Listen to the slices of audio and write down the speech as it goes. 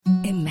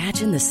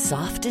Imagine the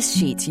softest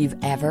sheets you've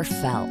ever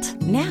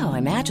felt. Now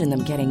imagine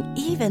them getting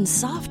even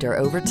softer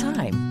over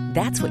time.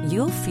 That's what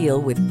you'll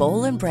feel with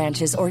Boll &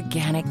 Branch's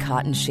organic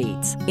cotton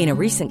sheets. In a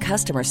recent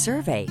customer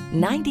survey,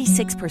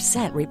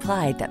 96%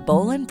 replied that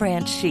Boll &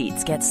 Branch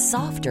sheets get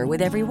softer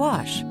with every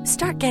wash.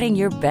 Start getting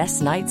your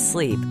best night's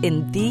sleep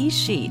in these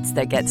sheets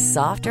that get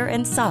softer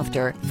and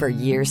softer for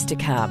years to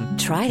come.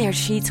 Try their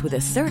sheets with a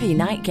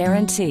 30-night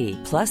guarantee.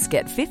 Plus,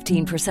 get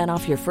 15%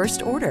 off your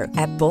first order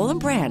at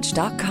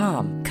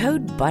bollandbranch.com.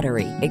 Code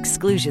BUTTERY.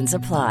 Exclusions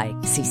apply.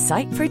 See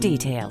site for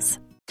details.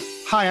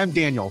 Hi, I'm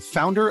Daniel,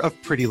 founder of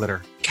Pretty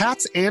Litter.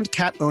 Cats and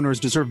cat owners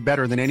deserve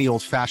better than any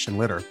old-fashioned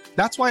litter.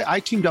 That's why I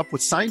teamed up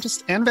with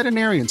scientists and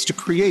veterinarians to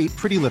create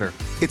Pretty Litter.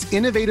 Its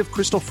innovative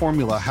crystal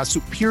formula has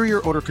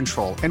superior odor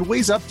control and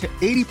weighs up to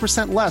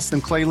 80% less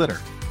than clay litter.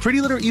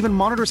 Pretty Litter even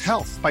monitors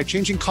health by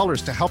changing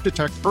colors to help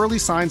detect early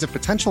signs of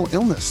potential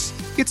illness.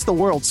 It's the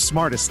world's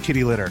smartest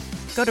kitty litter.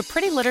 Go to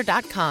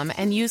prettylitter.com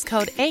and use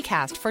code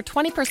ACAST for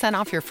 20%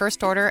 off your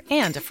first order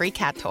and a free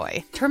cat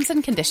toy. Terms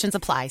and conditions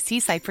apply. See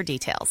site for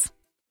details.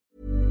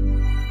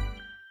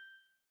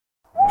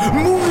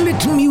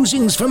 Moonlit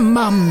musings for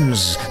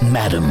mums,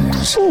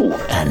 madams,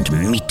 and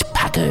meat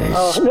packers.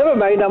 Oh, never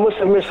mind, I must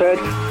have misheard.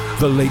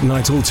 The Late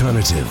Night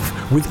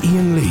Alternative with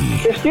Iain Lee.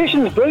 The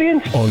station's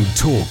brilliant. On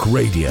Talk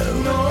Radio.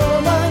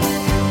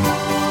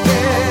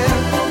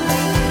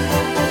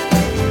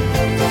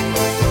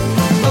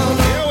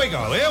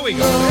 Here we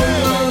go.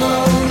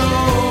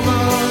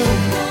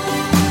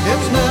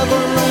 It's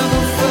never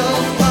ever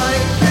felt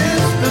like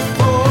this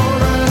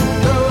before, and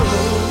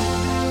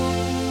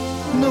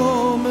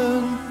Norman.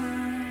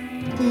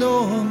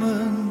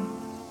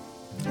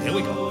 Here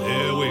we go.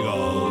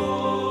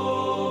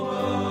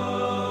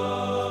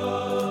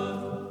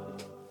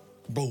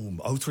 Boom.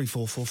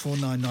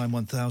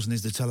 03444991000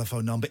 is the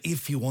telephone number.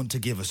 If you want to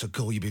give us a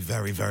call, you'd be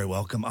very, very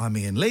welcome. I'm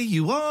Iain Lee.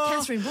 You are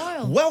Catherine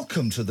Boyle.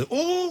 Welcome to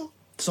the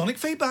sonic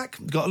feedback.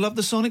 Gotta love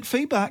the sonic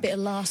feedback. Bit of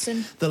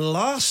Larson. The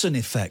Larson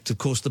effect, of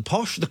course,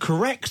 the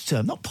correct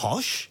term, not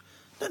posh.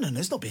 No,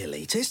 let's not be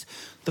elitist.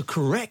 The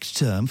correct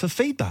term for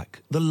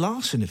feedback. The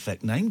Larson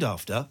effect, named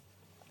after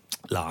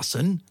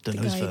Larson. Don't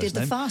know his first name. The guy who did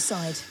The Far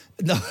Side.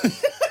 No.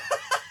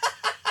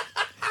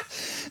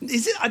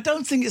 Is it? I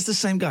don't think it's the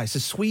same guy. It's a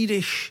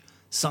Swedish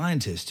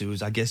scientist who was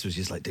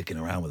just like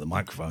dicking around with a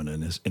microphone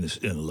in a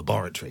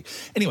laboratory.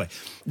 Anyway,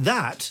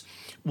 that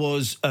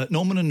was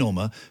Norman and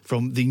Norma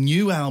from the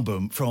new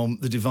album from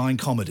the Divine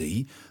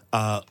Comedy,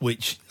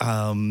 which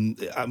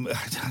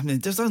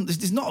this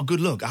is not a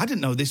good look. I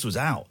didn't know this was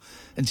out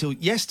until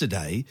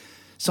yesterday.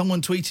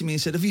 Someone tweeted me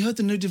and said, "Have you heard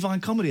the new Divine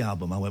Comedy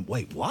album?" I went,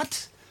 "Wait,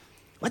 what?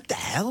 What the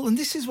hell?" And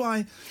this is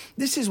why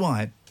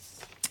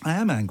I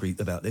am angry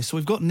about this. So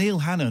we've got Neil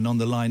Hannon on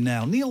the line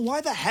now. Neil,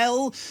 why the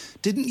hell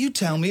didn't you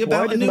tell me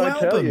about a new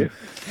album?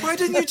 Why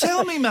didn't you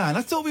tell me, man?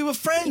 I thought we were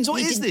friends.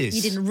 What is this?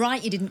 You didn't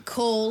write, you didn't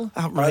call.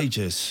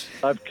 Outrageous.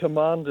 I've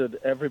commanded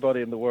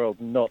everybody in the world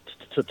not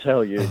to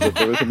tell you that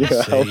there was a new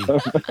album.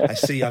 I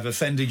see. I've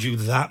offended you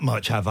that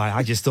much, have I?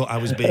 I just thought I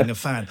was being a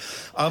fan.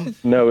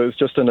 No, it was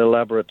just an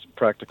elaborate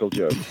practical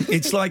joke.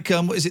 It's like,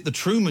 what is it, The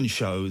Truman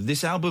Show?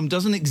 This album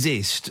doesn't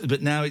exist,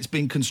 but now it's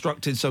been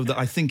constructed so that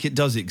I think it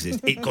does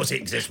exist. Because it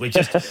exists. We're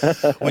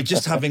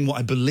just having what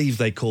I believe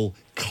they call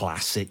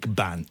classic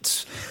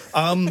bants.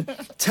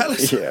 Tell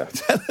us.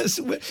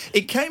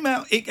 It came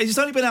out. It's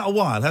only been out a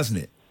while, hasn't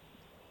it?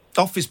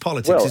 Office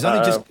Politics. Well, it's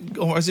only just,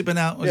 or has it been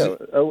out?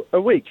 A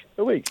week.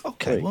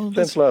 Okay, well,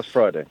 since last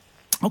Friday.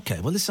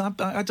 Okay, well, listen,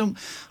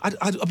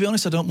 I'll be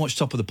honest, I don't watch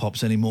Top of the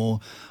Pops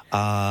anymore.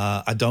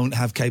 I don't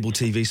have cable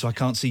TV, so I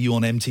can't see you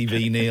on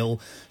MTV, Neil.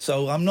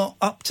 So I'm not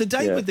up to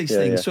date with these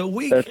things. Yeah. So a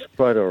week. That's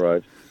quite all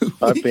right.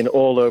 I've been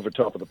all over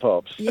Top of the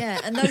Pops. Yeah,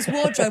 and those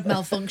wardrobe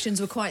malfunctions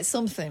were quite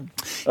something.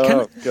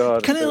 God.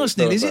 Can I ask,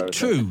 Neil, is it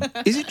true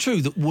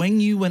that when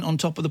you went on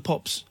Top of the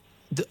Pops,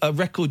 a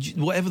record,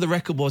 whatever the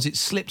record was, it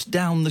slipped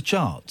down the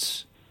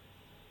charts?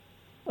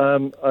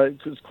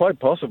 It's quite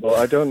possible.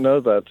 I don't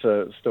know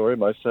that story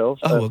myself.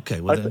 Oh,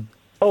 okay. Well, then.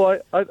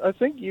 I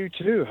think you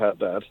too had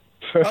that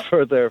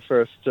for their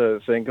first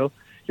single.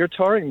 You're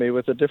tarring me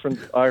with a different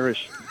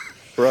Irish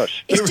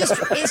brush.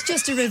 It's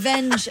just a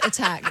revenge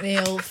attack,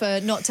 Neil, for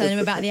not telling him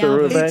about the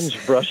album. album.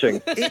 Revenge brushing.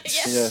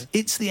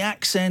 It's the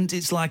accent.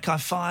 It's like I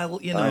file,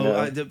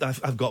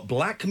 I've got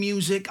black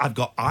music. I've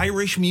got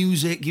Irish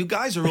music. You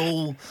guys are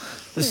all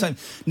the same.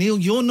 Neil,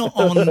 you're not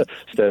on...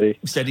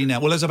 Steady now.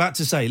 Well, I was about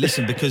to say,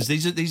 listen, because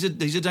these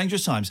are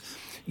dangerous times.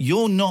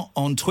 You're not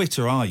on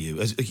Twitter, are you?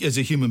 As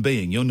a human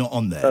being, you're not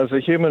on there. As a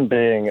human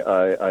being,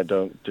 I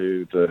don't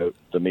do the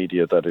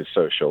media that is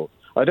social.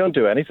 I don't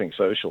do anything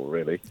social,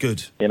 really.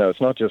 Good.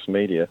 It's not just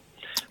media.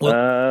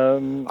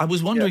 Well, I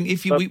was wondering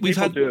if you... We've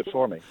had do it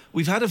for me.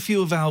 We've had a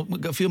few of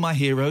my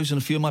heroes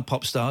and a few of my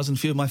pop stars and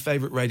a few of my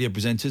favourite radio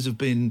presenters have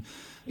been,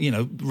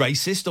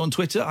 racist on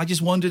Twitter. I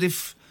just wondered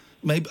if...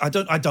 Maybe I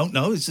don't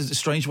know. It's a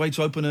strange way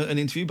to open an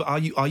interview. But are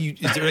you?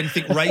 Is there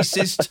anything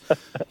racist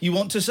you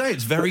want to say?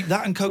 It's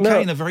that and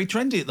cocaine are very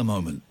trendy at the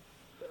moment.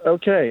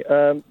 Okay.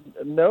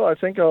 No, I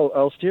think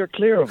I'll steer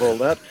clear of all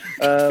that.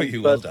 For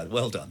you, well done.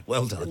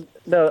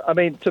 No, I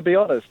mean, to be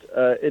honest,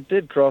 it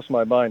did cross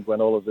my mind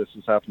when all of this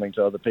was happening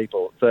to other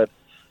people that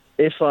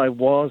if I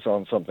was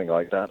on something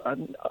like that,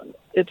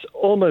 it's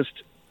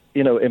almost,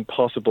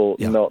 impossible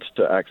not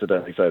to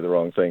accidentally say the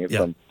wrong thing at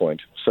some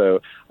point.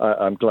 So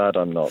I'm glad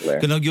I'm not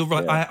there. You're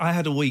right. Yeah. I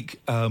had a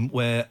week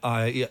where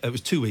it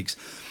was 2 weeks,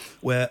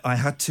 where I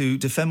had to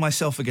defend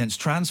myself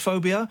against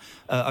transphobia,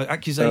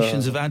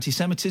 accusations of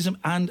anti-Semitism,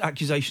 and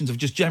accusations of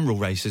just general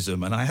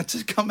racism. And I had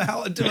to come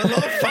out and do a lot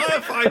of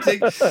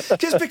firefighting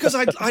just because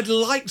I'd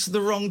liked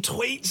the wrong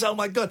tweets. Oh,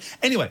 my God.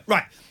 Anyway,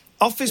 right.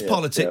 Office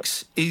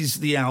Politics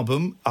is the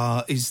album.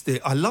 I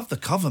love the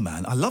cover,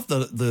 man. I love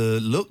the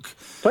look.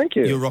 Thank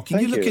you. You're rocking.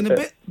 You're looking a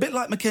bit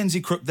like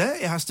Mackenzie Crook there,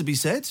 it has to be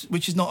said,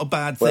 which is not a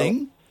bad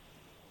thing.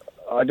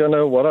 I don't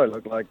know what I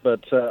look like,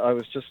 but I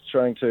was just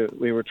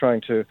we were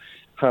trying to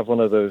have one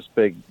of those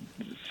big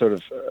sort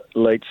of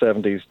late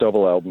 70s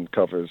double album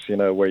covers,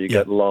 where you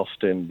get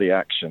lost in the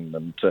action.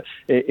 And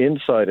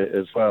inside it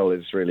as well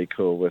is really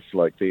cool with,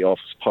 like, the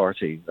office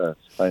party.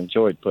 I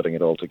enjoyed putting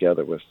it all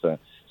together with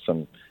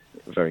some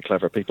very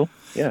clever people.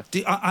 Yeah.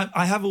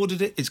 I have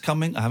ordered it. It's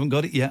coming. I haven't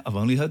got it yet. I've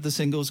only heard the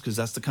singles because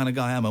that's the kind of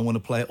guy I am. I want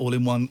to play it all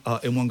in one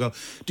go.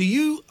 Do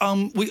you?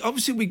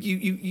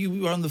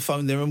 You were on the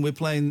phone there, and we're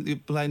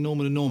playing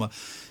Norman and Norma.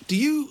 Do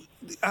you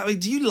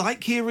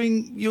like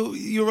hearing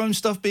your own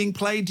stuff being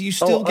played? Do you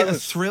still get a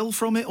thrill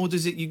from it, or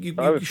does it?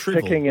 I was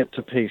shrivel? picking it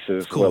to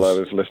pieces while I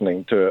was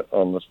listening to it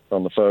on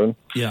the phone.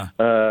 Yeah.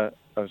 I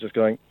was just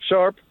going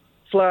sharp,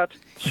 flat,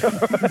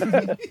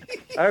 sharp,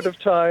 out of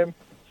time.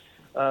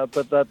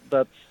 But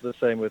that's the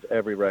same with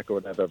every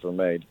record I've ever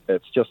made.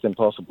 It's just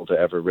impossible to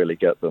ever really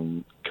get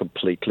them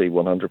completely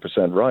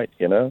 100% right,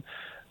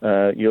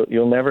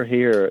 You'll never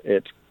hear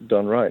it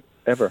done right,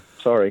 ever.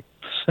 Sorry.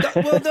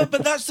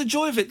 But that's the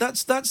joy of it.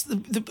 That's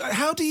the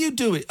how do you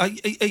do it?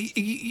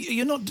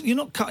 You're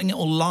not cutting it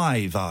all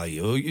live, are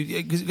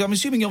you? 'Cause I'm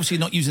assuming obviously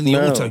you're not using the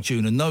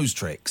auto-tune and those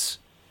tricks.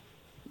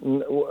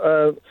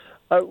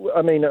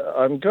 I mean,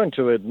 I'm going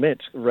to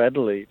admit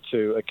readily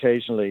to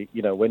occasionally,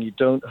 when you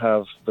don't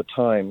have the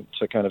time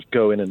to kind of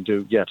go in and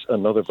do yet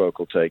another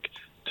vocal take,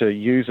 to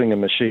using a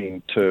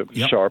machine to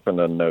sharpen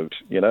a note,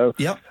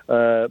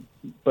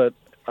 But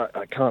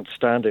I can't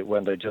stand it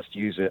when they just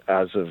use it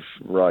as of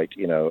right,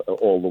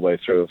 all the way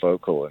through a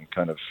vocal and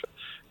kind of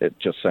it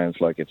just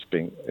sounds like it's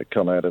being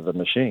come out of a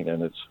machine,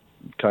 and it's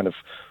kind of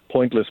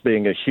pointless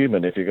being a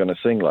human if you're going to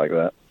sing like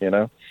that,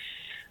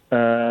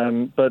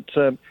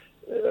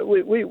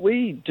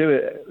 We do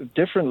it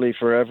differently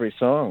for every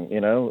song,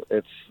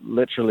 It's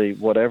literally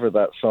whatever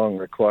that song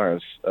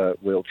requires,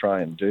 we'll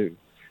try and do.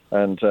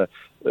 And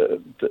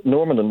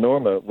Norman and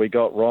Norma, we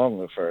got wrong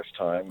the first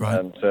time,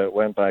 and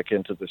went back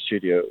into the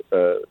studio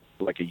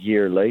like a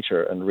year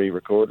later and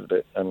re-recorded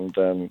it, and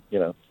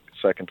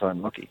second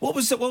time lucky. What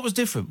was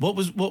different? What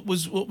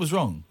was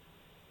wrong?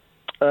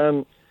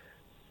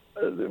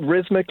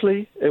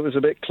 Rhythmically, it was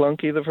a bit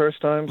clunky the first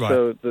time,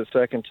 so the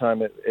second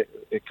time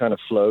it kind of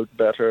flowed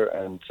better,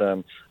 and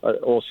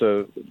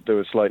also there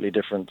was slightly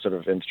different sort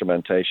of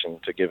instrumentation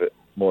to give it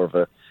more of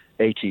a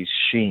 80s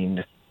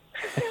sheen.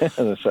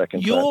 The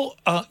second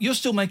time. You're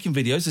still making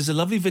videos. There's a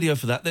lovely video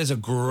for that. There's a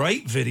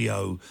great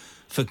video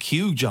for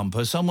Q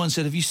Jumper. Someone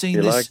said, "Have you seen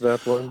this?" You like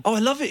that one? Oh, I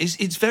love it.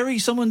 It's very.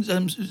 Someone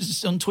on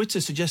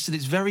Twitter suggested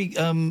it's very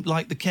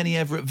like the Kenny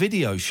Everett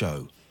video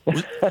show.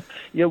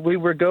 Yeah, we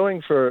were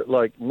going for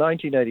like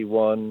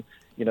 1981.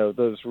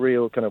 Those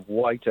real kind of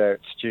whiteout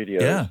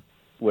studios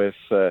with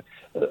Madness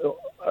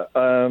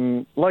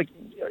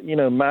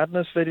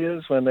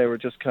videos when they were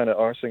just kind of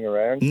arsing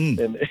around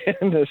in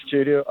the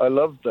studio. I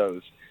loved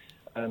those.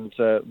 And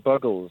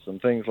Buggles and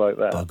things like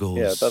that. Buggles.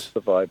 Yeah, that's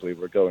the vibe we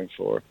were going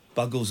for.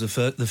 Buggles,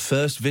 the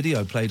first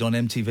video played on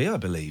MTV, I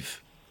believe.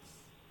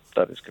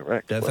 That is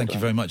correct. Thank you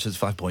very much. That's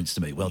 5 points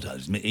to me. Well done.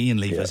 It's Iain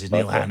Lee versus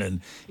Neil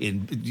Hannon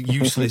in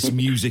useless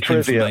music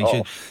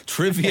information.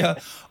 Trivia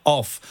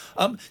off.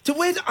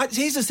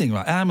 Here's the thing,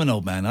 right? I'm an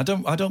old man. I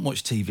don't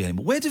watch TV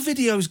anymore. Where do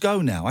videos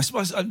go now? I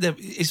suppose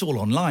it's all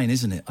online,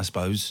 isn't it? I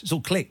suppose it's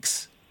all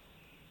clicks.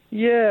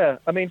 Yeah,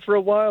 I mean, for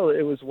a while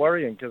it was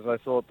worrying because I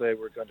thought they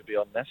were going to be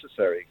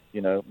unnecessary,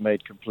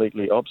 made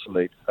completely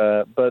obsolete.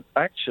 But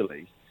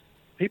actually,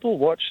 people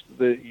watch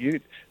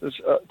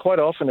quite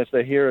often if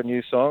they hear a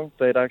new song,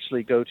 they'd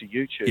actually go to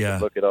YouTube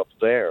and look it up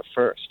there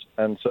first.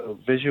 And so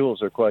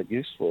visuals are quite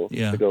useful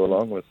to go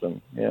along with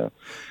them,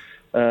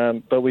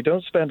 but we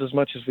don't spend as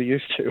much as we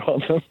used to on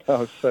them. I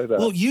would say that.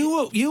 Well,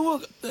 you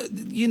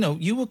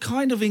were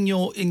kind of in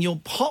your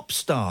pop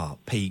star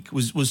peak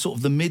was sort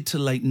of the mid to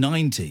late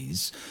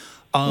 90s,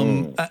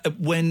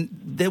 when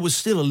there was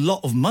still a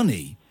lot of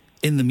money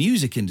in the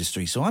music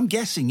industry. So I'm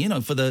guessing,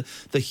 for the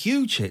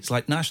huge hits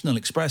like National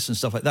Express and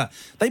stuff like that,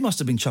 they must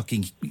have been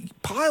chucking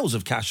piles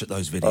of cash at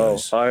those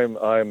videos.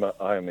 Oh,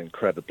 I'm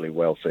incredibly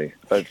wealthy.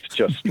 It's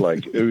just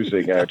like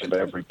oozing out of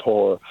every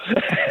pore.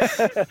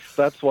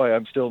 That's why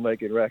I'm still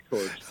making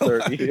records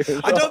 30 years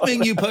I don't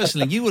mean you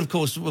personally. You would, of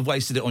course, have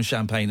wasted it on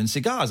champagne and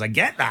cigars. I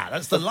get that.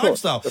 That's the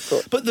lifestyle. Of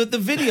course. But the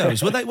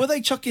videos, were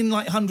they chucking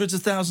like hundreds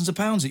of thousands of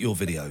pounds at your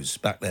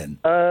videos back then?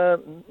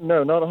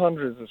 No, not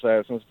hundreds of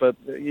thousands, but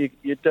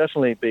you'd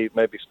definitely be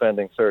maybe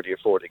spending 30 or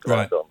 40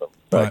 grand on them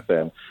back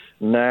then.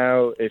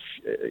 Now, if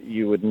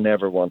you would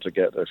never want to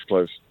get as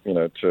close,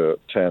 to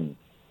 10,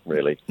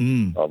 really,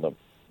 on them.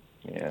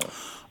 Yeah.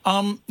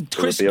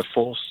 Chris, it would be a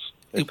false.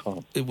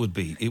 It would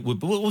be. It would.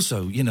 But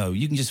also, you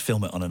can just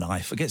film it on an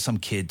iPhone. Get some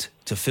kid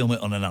to film it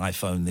on an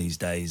iPhone these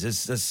days.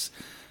 That's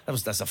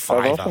a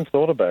fiver. I've often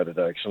thought about it,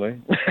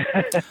 actually.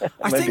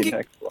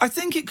 I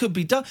think it could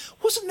be done.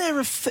 Wasn't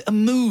there a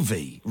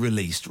movie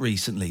released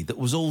recently that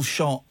was all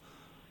shot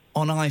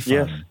on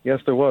iPhone?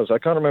 Yes, there was. I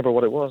can't remember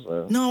what it was,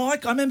 though. No, I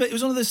remember it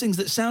was one of those things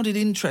that sounded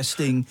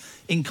interesting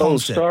in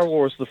concept. Star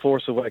Wars The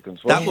Force Awakens.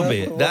 That would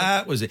be it.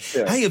 That was it.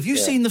 Yeah, hey, have you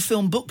seen the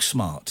film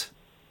Booksmart?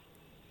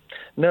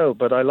 No,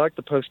 but I like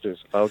the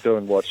posters. I'll go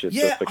and watch it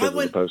just because of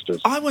the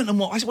posters. I went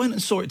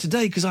and saw it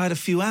today because I had a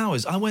few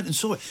hours. I went and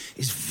saw it.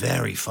 It's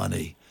very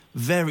funny.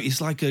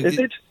 It's like Is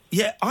it?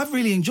 Yeah, I've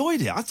really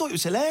enjoyed it. I thought it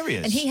was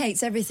hilarious. And he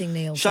hates everything,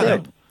 Neil. Shut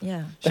up.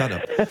 Yeah. Shut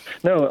up.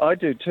 No, I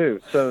do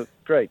too. So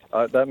great.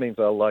 That means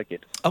I'll like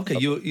it. Okay,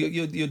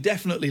 you're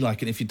definitely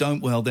like it. If you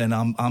don't, well, then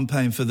I'm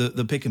paying for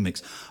the pick and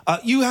mix.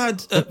 You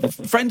had a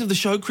friend of the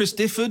show, Chris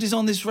Difford, is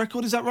on this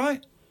record. Is that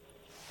right?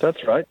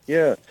 That's right.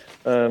 Yeah.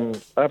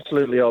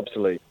 Absolutely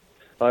obsolete.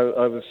 I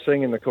was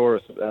singing the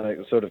chorus and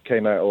it sort of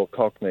came out all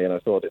Cockney, and I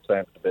thought it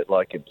sounded a bit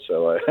like him,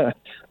 so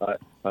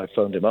I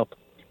phoned him up.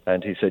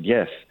 And he said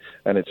yes,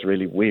 and it's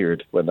really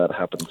weird when that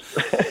happens.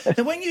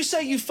 Now, when you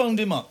say you phoned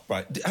him up,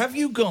 right, have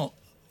you got,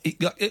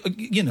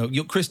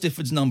 your Chris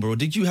Difford's number, or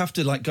did you have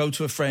to, go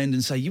to a friend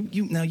and say, you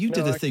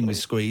did a thing with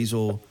Squeeze,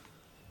 or...?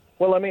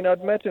 Well, I mean,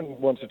 I'd met him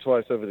once or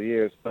twice over the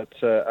years, but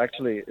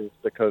actually it was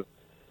because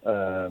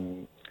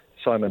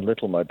Simon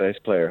Little, my bass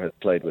player, had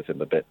played with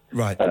him a bit.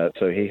 Right.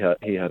 So he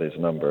had his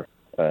number.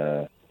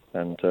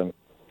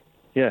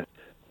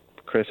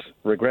 Chris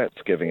regrets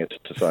giving it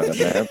to Simon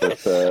now.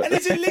 But, and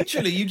is it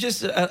literally, you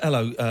just,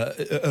 hello,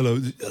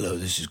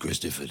 this is Chris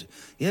Difford.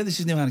 Yeah, this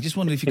is Neil Hannon. Just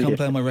wondered if you can't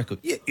play on my record.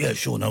 Yeah,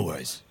 sure, no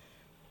worries.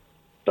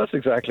 That's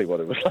exactly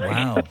what it was like.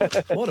 Wow.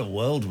 What a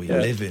world we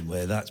live in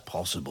where that's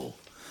possible.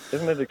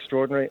 Isn't it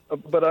extraordinary?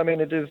 But, I mean,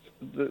 it is,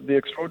 the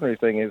extraordinary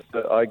thing is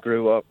that I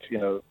grew up,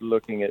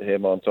 looking at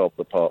him on Top of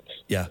the Pops.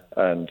 Yeah.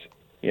 And,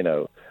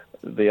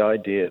 the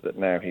idea that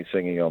now he's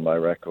singing on my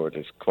record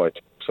is quite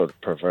sort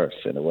of perverse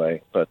in a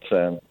way, but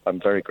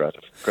I'm very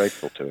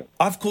grateful to him.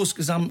 Of course,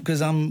 because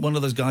I'm one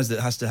of those guys that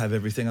has to have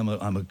everything. I'm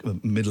a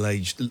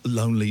middle-aged,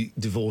 lonely,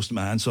 divorced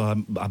man, so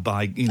I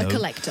buy, a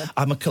collector.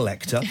 I'm a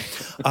collector.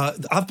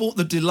 I've bought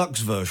the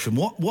deluxe version.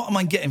 What am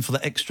I getting for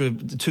the extra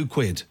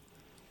 £2?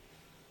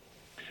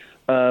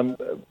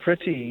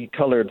 Pretty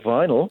coloured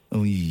vinyl.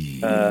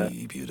 Oh,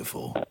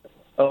 beautiful.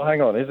 Oh,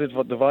 hang on. Is it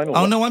the vinyl?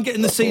 Oh, no, I'm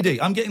getting the CD.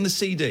 Oh,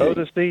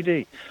 the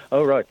CD.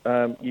 Oh, right.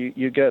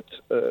 You get...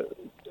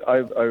 I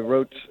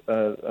wrote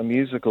a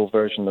musical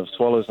version of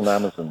Swallows and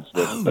Amazons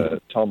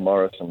with Tom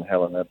Morris and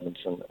Helen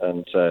Edmondson,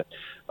 and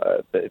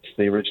it's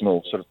the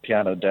original sort of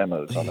piano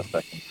demos on a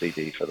second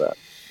CD for that.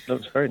 It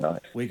was very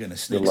nice. We're going to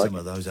sneak some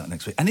of those out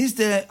next week. And is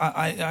there...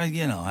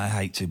 I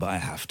hate to, but I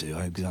have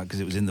to, because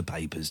it was in the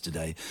papers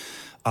today.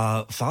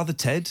 Father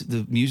Ted,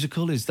 the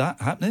musical, is that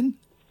happening?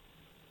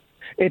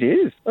 It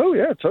is. Oh,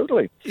 yeah,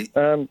 totally.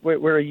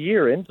 We're a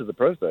year into the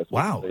process.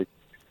 Wow.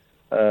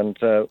 And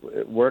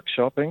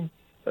workshopping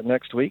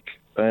next week,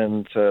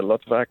 and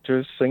lots of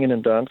actors singing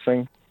and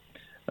dancing.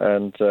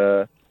 And,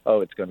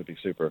 it's going to be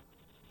super.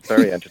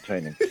 Very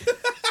entertaining.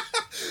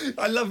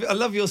 I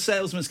love your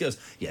salesman skills.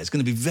 Yeah, it's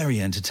going to be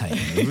very entertaining.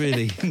 You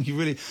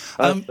really.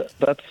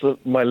 That's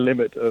my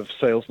limit of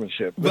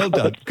salesmanship. Well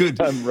done. Good.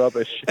 I'm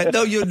rubbish.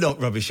 No, you're not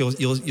rubbish.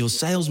 Your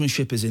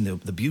salesmanship is in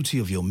the beauty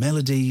of your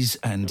melodies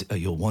and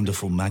your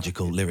wonderful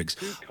magical lyrics.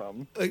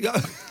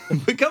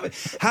 We're coming.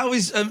 How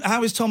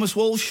is Thomas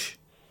Walsh?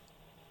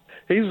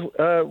 He's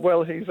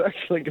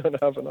actually going to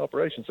have an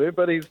operation soon,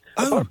 but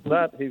apart from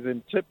that, he's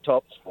in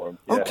tip-top form.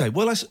 Yeah. Okay,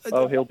 well,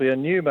 he'll be a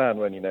new man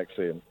when you next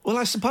see him. Well,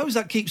 I suppose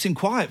that keeps him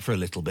quiet for a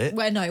little bit.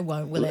 Well, no, it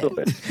won't, will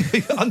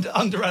it?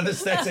 under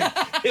anaesthetic,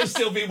 he'll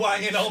still be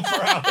wanging on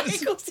for hours.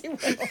 Of course he will.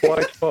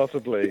 Quite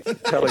possibly,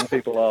 telling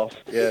people off,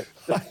 yeah.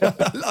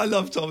 I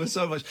love Thomas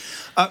so much.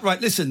 Right,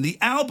 listen, the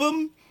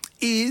album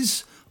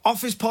is...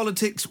 Office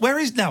Politics. Where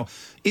is now?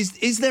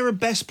 Is there a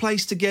best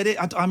place to get it?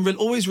 I'm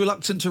always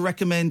reluctant to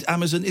recommend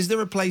Amazon. Is there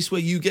a place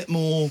where you get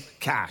more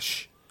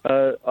cash?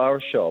 Our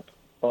shop.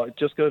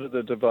 Just go to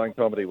the Divine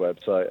Comedy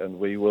website and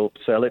we will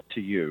sell it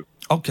to you.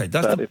 Okay,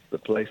 that is the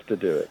place to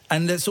do it.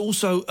 And there's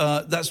also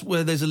that's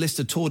where there's a list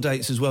of tour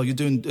dates as well. You're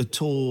doing a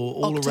tour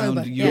all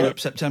October, around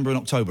Europe, September and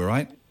October,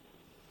 right?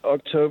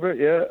 October,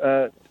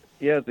 yeah.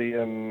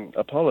 the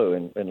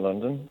Apollo in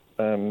London.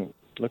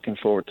 Looking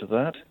forward to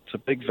that. It's a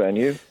big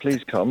venue.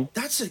 Please come.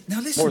 Now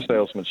listen. More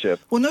salesmanship.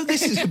 Well, no,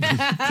 this is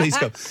please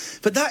come.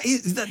 But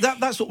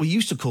that's what we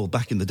used to call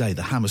back in the day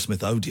the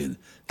Hammersmith Odeon.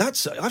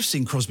 I've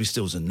seen Crosby,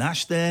 Stills and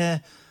Nash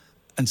there,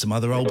 and some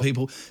other old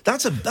people.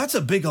 That's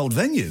a big old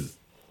venue.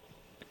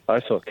 I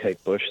saw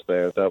Kate Bush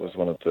there. That was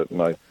one of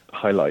my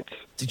highlights.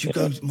 Did you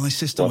go? My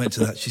sister went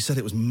to that. She said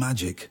it was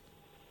magic.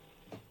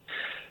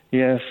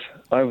 Yes,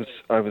 I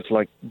was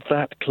like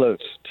that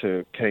close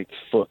to Kate's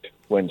foot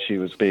when she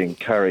was being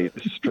carried,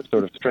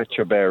 sort of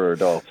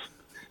stretcher-beared off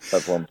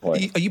at one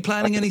point. Are you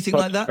planning anything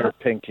like that? Her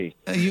pinky.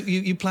 Are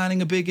you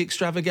planning a big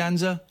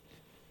extravaganza?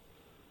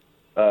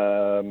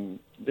 I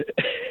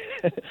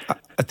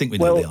think we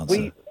know the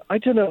answer. I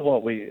don't know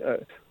what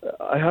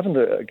I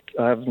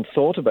haven't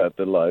thought about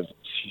the live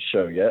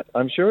show yet.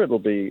 I'm sure it'll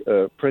be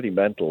pretty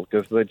mental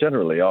because they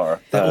generally are.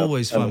 They're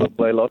always fun. And we'll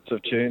play lots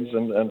of tunes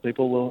and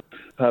people will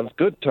have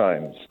good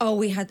times. Oh,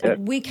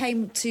 we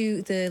came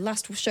to the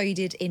last show you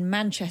did in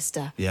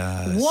Manchester.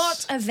 Yes.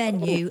 What a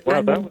venue!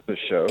 Well, that was a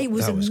show. It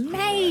was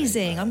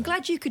amazing. Great. I'm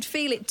glad you could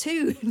feel it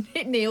too,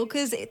 Neil,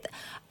 because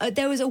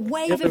there was a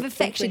wave of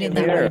affection in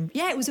that there. room.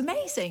 Yeah, it was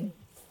amazing.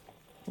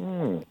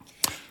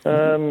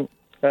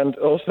 And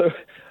also,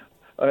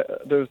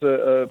 there was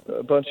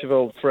a bunch of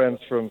old friends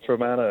from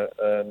Anna,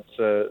 and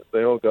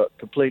they all got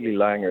completely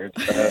langered.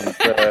 And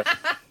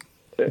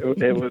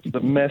it was the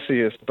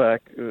messiest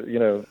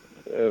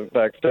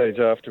backstage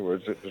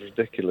afterwards. It was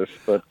ridiculous,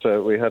 but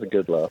we had a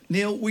good laugh.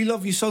 Neil, we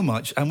love you so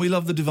much, and we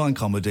love the Divine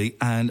Comedy,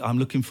 and I'm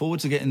looking forward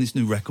to getting this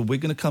new record. We're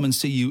going to come and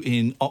see you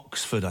in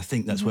Oxford. I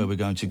think that's where we're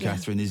going to,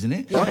 Catherine, isn't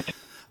it? Right.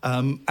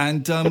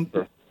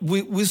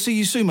 We'll see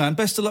you soon, man.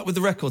 Best of luck with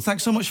the record.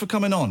 Thanks so much for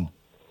coming on.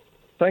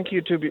 Thank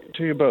you to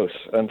you both,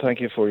 and thank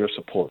you for your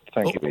support.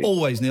 Thank you.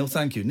 Always, Neil.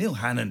 Thank you. Neil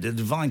Hannon, the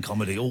Divine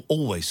Comedy,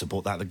 always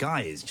support that. The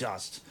guy is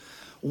just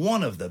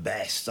one of the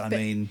best. I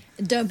mean...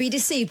 Don't be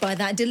deceived by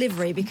that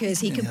delivery,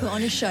 because he can put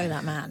on a show,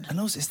 that man. And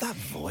also, it's that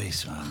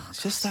voice, man.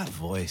 It's just that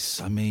voice.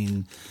 I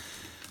mean...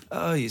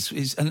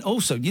 and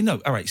also,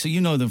 all right, so you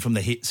know them from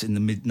the hits in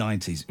the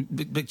mid-90s,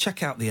 but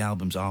check out the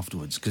albums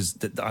afterwards, because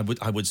I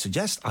would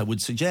suggest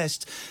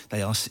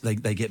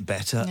they get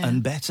better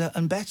and better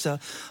and better.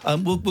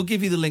 We'll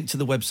give you the link to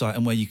the website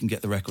and where you can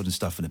get the record and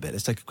stuff in a bit.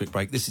 Let's take a quick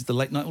break. This is the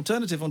Late Night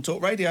Alternative on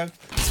Talk Radio.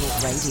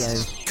 Talk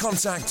Radio.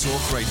 Contact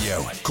Talk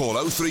Radio. Call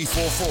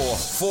 0344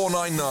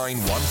 499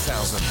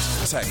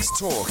 1000. Text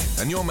Talk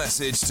and your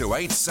message to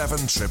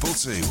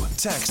 87222.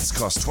 Texts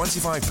cost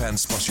 25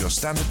 pence plus your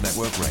standard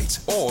network rate.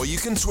 Or you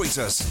can tweet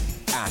us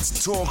at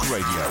Talk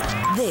Radio.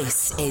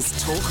 This is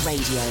Talk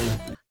Radio.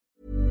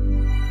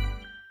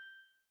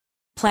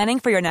 Planning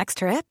for your next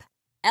trip?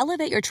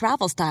 Elevate your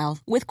travel style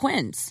with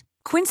Quince.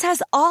 Quince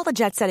has all the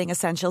jet-setting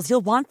essentials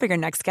you'll want for your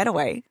next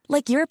getaway,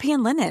 like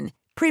European linen,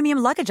 premium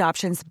luggage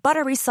options,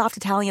 buttery soft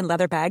Italian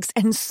leather bags,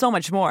 and so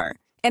much more.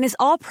 And is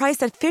all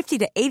priced at 50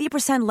 to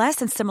 80% less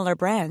than similar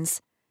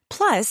brands.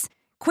 Plus,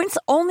 Quince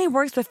only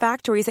works with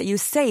factories that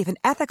use safe and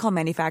ethical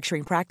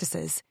manufacturing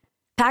practices.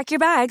 Pack your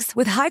bags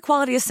with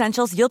high-quality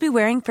essentials you'll be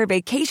wearing for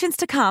vacations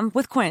to come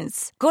with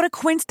Quince. Go to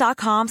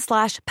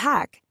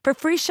quince.com/pack for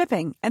free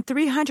shipping and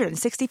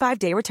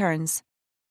 365-day returns.